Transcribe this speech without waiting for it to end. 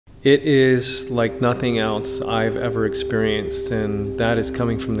It is like nothing else I've ever experienced, and that is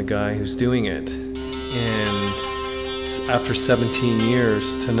coming from the guy who's doing it. And after 17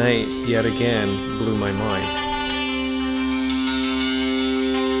 years, tonight, yet again, blew my mind.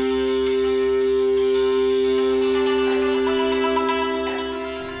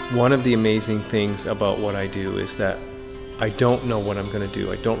 One of the amazing things about what I do is that I don't know what I'm going to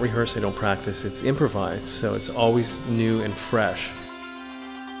do. I don't rehearse, I don't practice. It's improvised, so it's always new and fresh.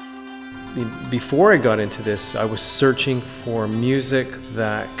 Before I got into this, I was searching for music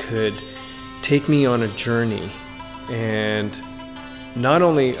that could take me on a journey, and not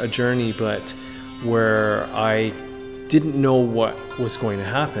only a journey, but where I didn't know what was going to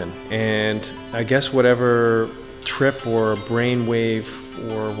happen. And I guess whatever trip or brainwave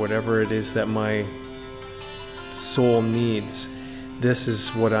or whatever it is that my soul needs, this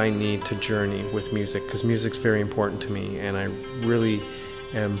is what I need to journey with music, because music's very important to me, and I really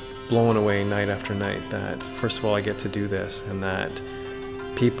am blown away night after night that, first of all, I get to do this, and that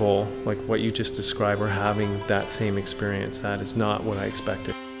people like what you just described are having that same experience. That is not what I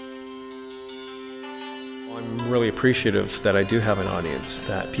expected. I'm really appreciative that I do have an audience,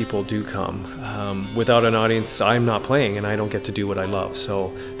 that people do come. Without an audience, I'm not playing, and I don't get to do what I love.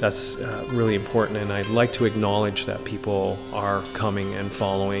 So that's really important, and I'd like to acknowledge that people are coming and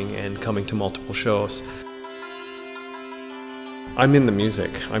following and coming to multiple shows. I'm in the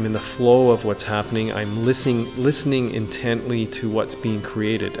music. I'm in the flow of what's happening. I'm listening intently to what's being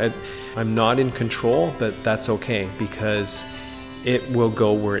created. I'm not in control, but that's okay, because it will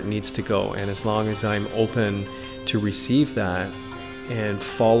go where it needs to go. And as long as I'm open to receive that and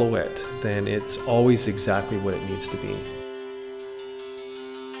follow it, then it's always exactly what it needs to be.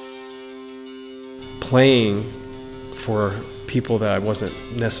 Playing for people that I wasn't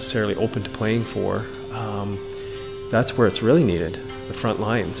necessarily open to playing for, that's where it's really needed. The front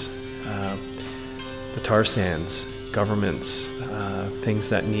lines, the tar sands, governments, things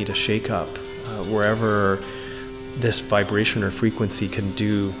that need a shake-up, wherever this vibration or frequency can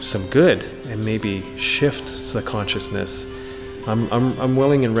do some good and maybe shift the consciousness. I'm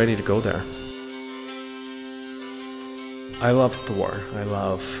willing and ready to go there. I love Thor. I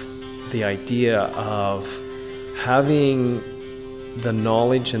love the idea of having the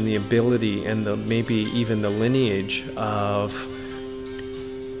knowledge and the ability and maybe even the lineage of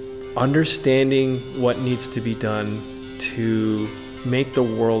understanding what needs to be done to make the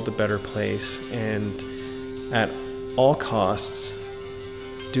world a better place, and at all costs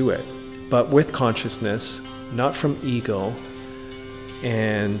do it, but with consciousness, not from ego,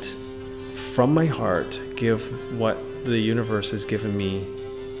 and from my heart give what the universe has given me,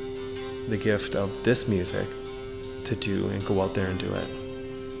 the gift of this music, to do and go out there and do it.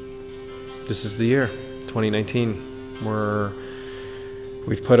 This is the year, 2019.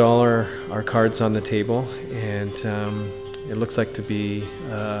 We've put all our cards on the table, and it looks like to be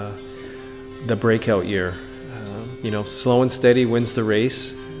the breakout year. You know, slow and steady wins the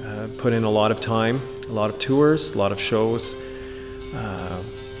race. Put in a lot of time, a lot of tours, a lot of shows.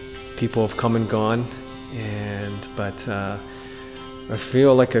 People have come and gone, but I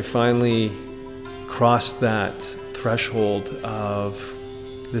feel like I finally crossed that threshold of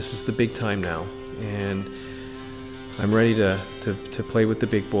this is the big time now, and I'm ready to play with the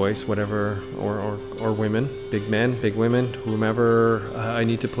big boys, whatever, or women, big men, big women, whomever I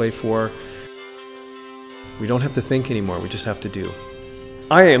need to play for. We don't have to think anymore, we just have to do.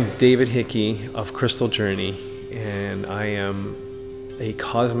 I am David Hickey of Crystal Journey, and I am a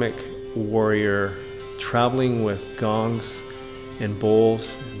cosmic warrior traveling with gongs and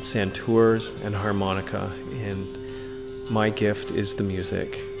bowls and santoors and harmonica, and my gift is the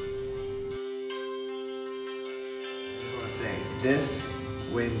music. I want to say this,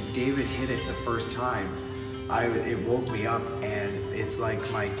 when David hit it the first time, it woke me up, and it's like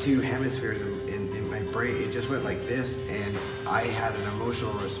my two hemispheres in my brain, it just went like this, and I had an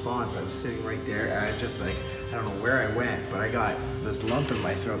emotional response. I was sitting right there, and I just like, I don't know where I went, but I got this lump in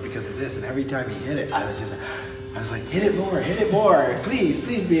my throat because of this, and every time he hit it, I was like, hit it more,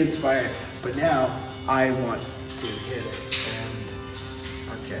 please be inspired. But now, I want to hit it,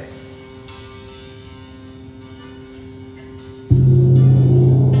 and okay.